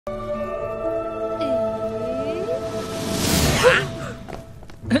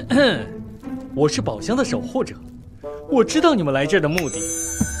我是宝箱的守护者，我知道你们来这儿的目的。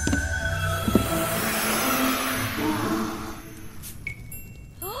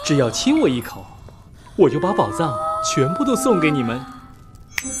只要亲我一口，我就把宝藏全部都送给你们。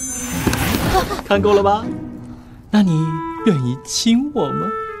看够了吧？那你愿意亲我吗？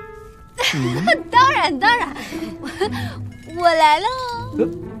当然，我来了。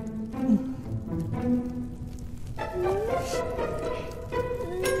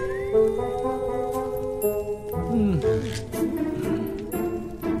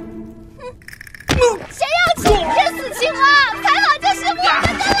谁要亲这死青蛙？还好这是我们的啦！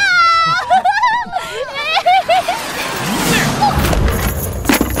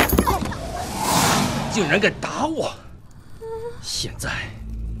竟然敢打我！现在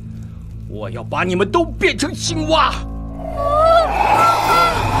我要把你们都变成青蛙！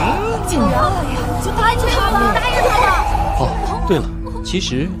竟然就答应他了，答应他了！哦，对了，其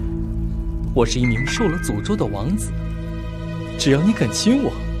实我是一名受了诅咒的王子，只要你肯亲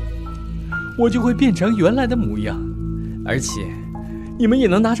我，我就会变成原来的模样，而且你们也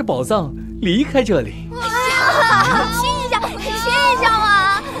能拿着宝藏离开这里。亲一下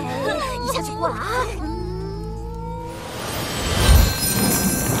嘛！一下就过了啊！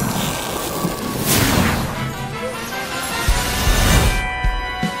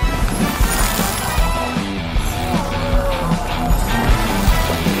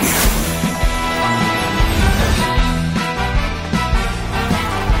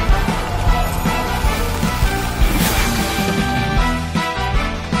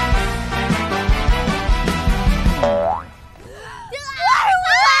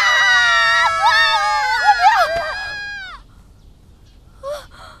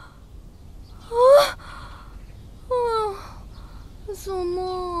做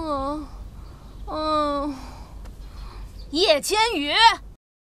梦啊！叶芊语，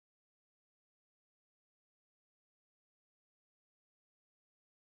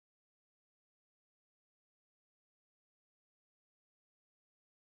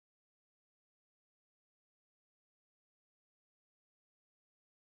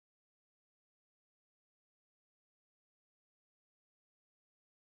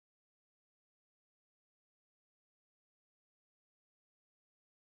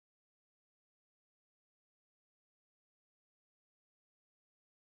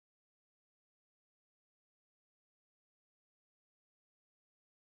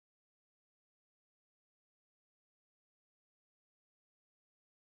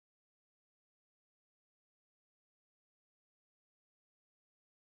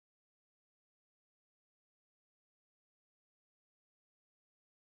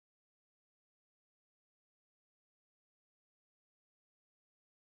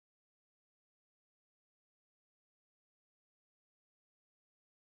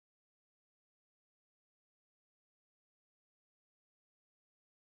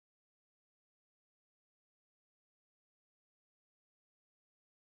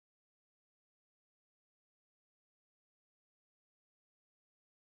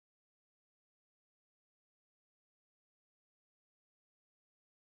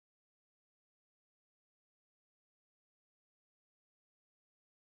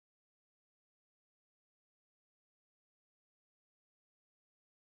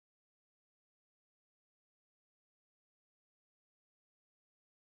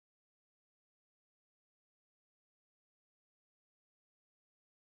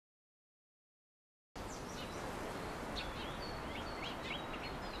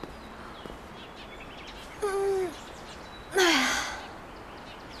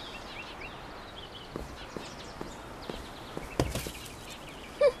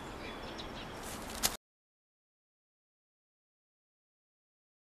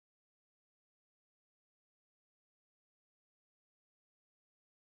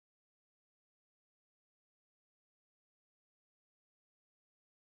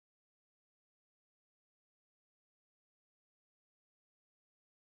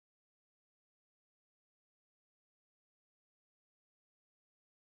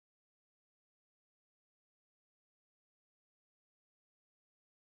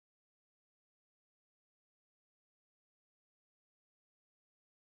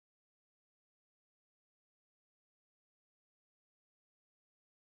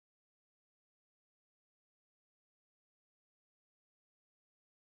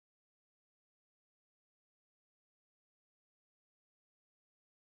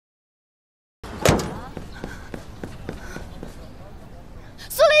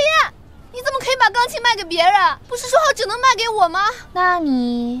把钢琴卖给别人，不是说好只能卖给我吗？那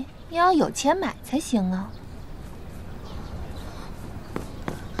你要有钱买才行啊。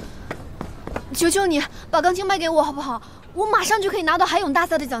求求你把钢琴卖给我好不好？我马上就可以拿到海泳大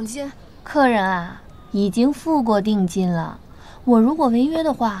赛的奖金。客人啊，已经付过定金了，我如果违约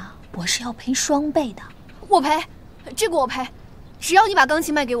的话，我是要赔双倍的。我赔，这个我赔，只要你把钢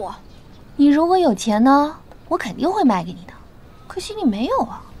琴卖给我。你如果有钱呢，我肯定会卖给你的，可惜你没有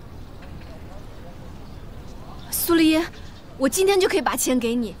啊。苏丽音，我今天就可以把钱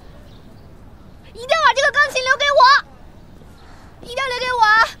给你，一定要把这个钢琴留给我，一定要留给我，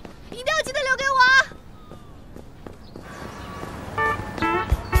一定要记得留给我。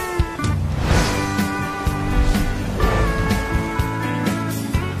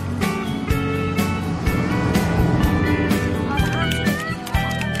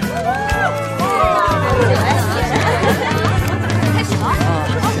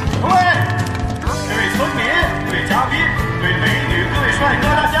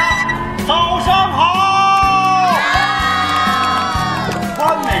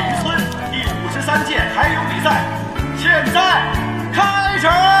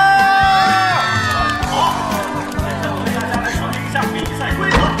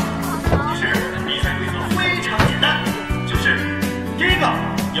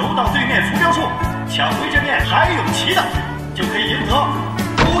抢回这面还有旗的，就可以赢得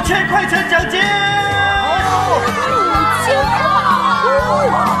5000块钱奖金。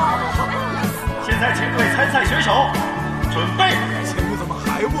现在请各位参赛选手准备。芊芮怎么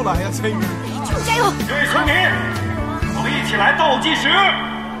还不来呀？芊芮，就加油！各位村民，我们一起来倒计时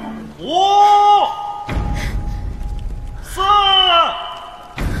：5、4、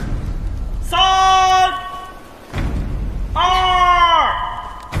3、2、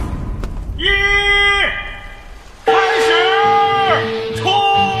1。开始冲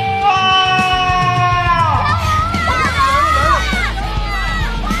啊！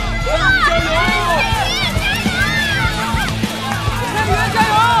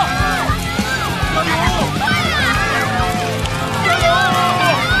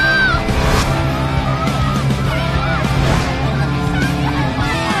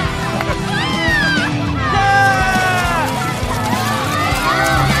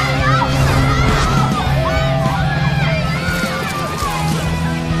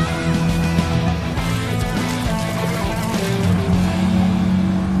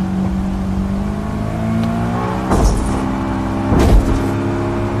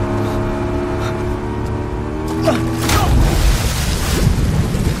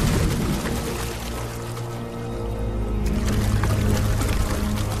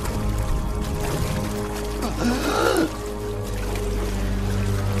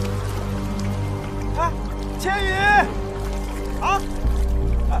加油！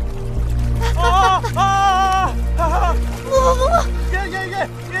加油！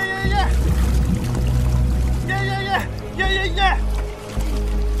加油！加油！加油！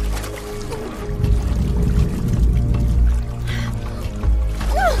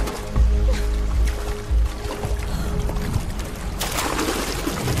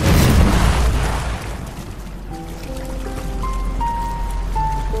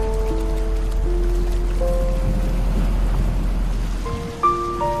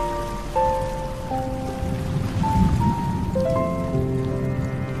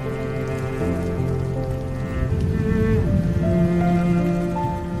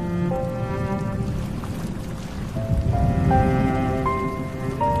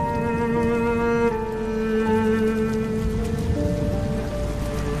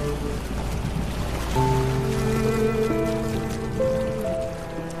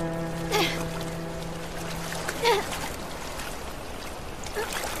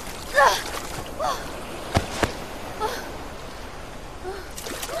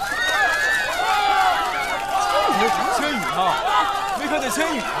芊芮，不！耶！芊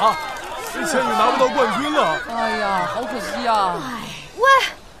芮啊，这芊芮拿不到冠军了。哎呀，好可惜呀！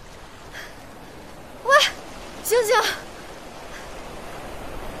喂，醒醒！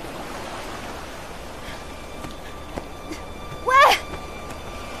喂！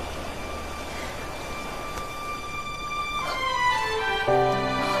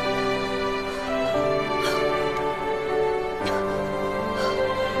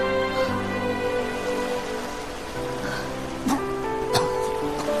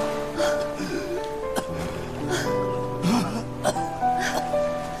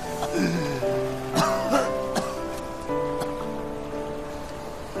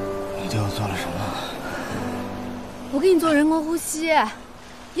我给你做人工呼吸，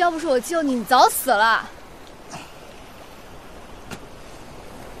要不是我救你，你早死了。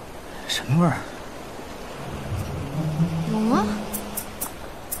什么味儿？有吗？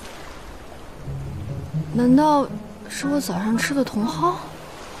难道是我早上吃的茼蒿？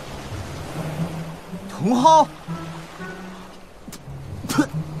茼蒿。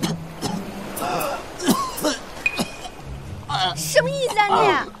什么意思啊你？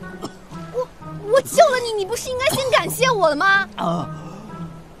我救了你，你不是应该先感谢我的吗？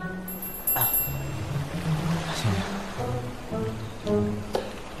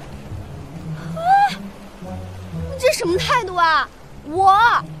你这什么态度啊？我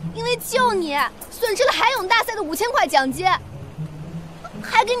因为救你，损失了海泳大赛的5000块奖金，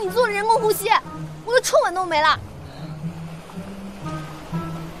还给你做了人工呼吸，我的初吻都没了。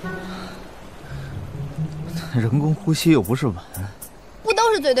人工呼吸又不是吻，不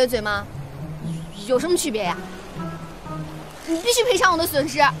都是嘴对嘴吗？有什么区别呀？你必须赔偿我的损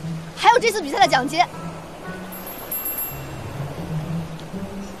失，还有这次比赛的奖金。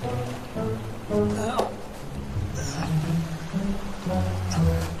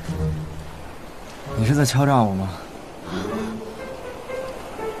你是在敲诈我吗？